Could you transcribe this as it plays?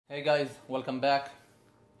Hey guys, welcome back.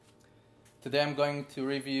 Today I'm going to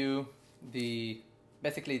review I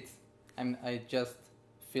just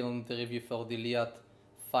filmed the review for the LEATT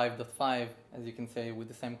 5.5, as you can say, with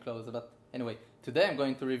the same clothes. But anyway, today I'm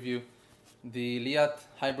going to review the LEATT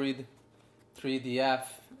Hybrid 3DF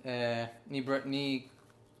knee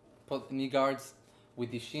guards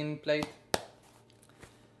with the shin plate.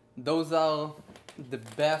 Those are the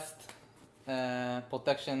best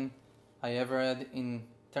protection I ever had in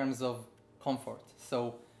terms of comfort.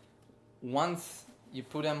 So once you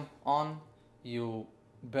put them on, you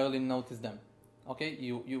barely notice them. Okay,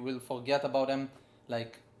 you will forget about them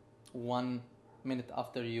like 1 minute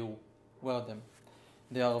after you wear them.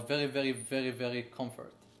 They are very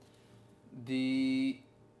comfort. The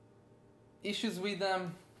issues with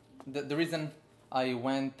them, the reason I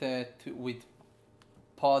went with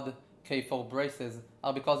Pod K4 braces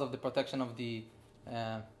are because of the protection of the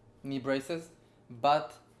knee braces,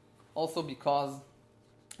 but also because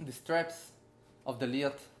the straps of the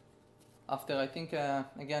LEATT, after I think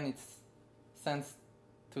again it's since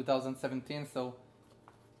 2017, so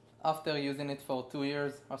after using it for 2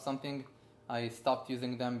 years or something, I stopped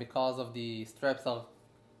using them because of the straps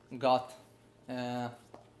got a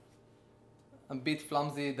bit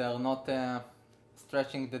flimsy. They're not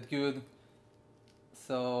stretching that good.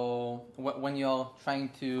 So when you're trying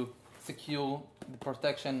to secure the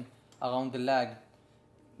protection around the leg,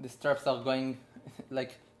 the straps are going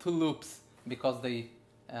like 2 loops because they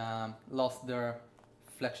lost their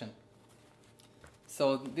flexion.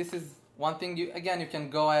 So this is one thing. You can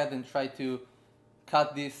go ahead and try to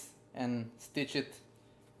cut this and stitch it,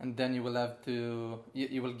 and then you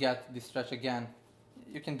will get the stretch again.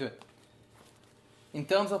 You can do it. In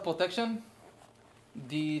terms of protection,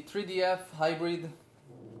 the 3DF hybrid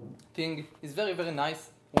thing is very nice.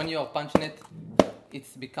 When you are punching it, it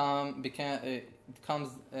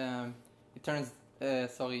turns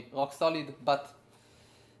rock solid, but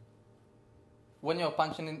when you're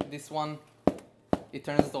punching in this one, it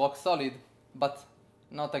turns rock solid, but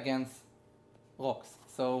not against rocks.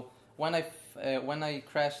 So when I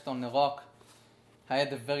crashed on a rock, I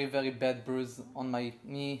had a very bad bruise on my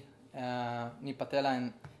knee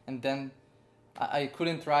patella, and then I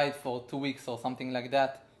couldn't ride for 2 weeks or something like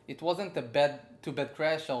that. It wasn't a too bad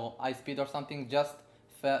crash or high speed or something, just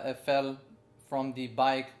fell from the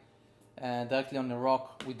bike directly on the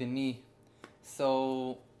rock with the knee.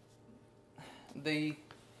 So they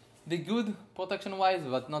good protection wise,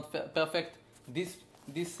 but not perfect. This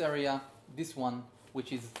area, this one,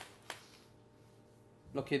 which is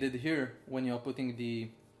located here when you're putting the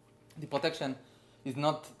protection, is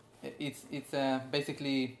not. It's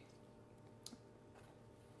basically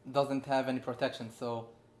doesn't have any protection. So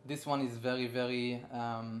this one is very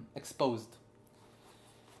exposed.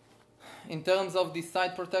 In terms of the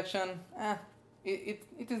side protection, it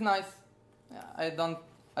is nice. I don't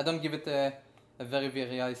give it a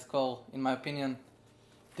very high score in my opinion.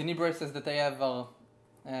 The knee braces that I have are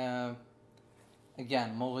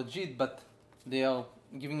again more rigid, but they are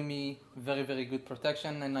giving me very good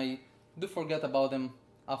protection, and I do forget about them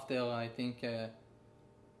after I think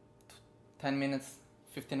 10 minutes,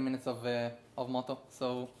 15 minutes of moto.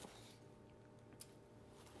 So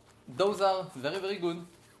those are very good.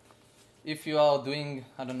 If you are doing,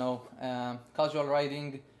 I don't know, casual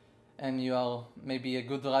riding, and you are maybe a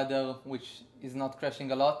good rider which is not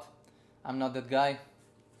crashing a lot, I'm not that guy.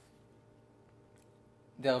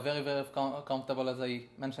 They are very comfortable, as I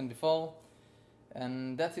mentioned before.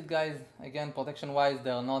 And that's it, guys. Again, protection wise,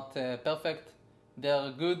 they are not perfect. They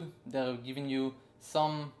are good. They are giving you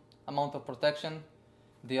some amount of protection.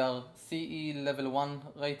 They are CE level 1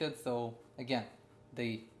 rated, so again,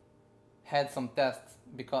 they had some tests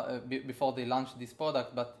before they launched this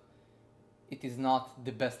product, but it is not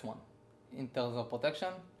the best one in terms of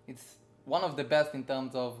protection. It's one of the best in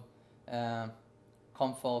terms of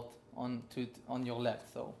comfort on your leg.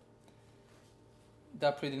 So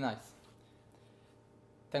they're pretty nice.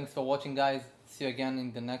 Thanks for watching, guys. See you again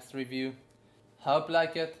in the next review. Hope you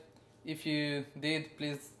like it. If you did,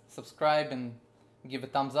 please subscribe and give a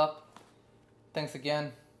thumbs up. Thanks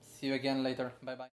again. See you again later. Bye bye.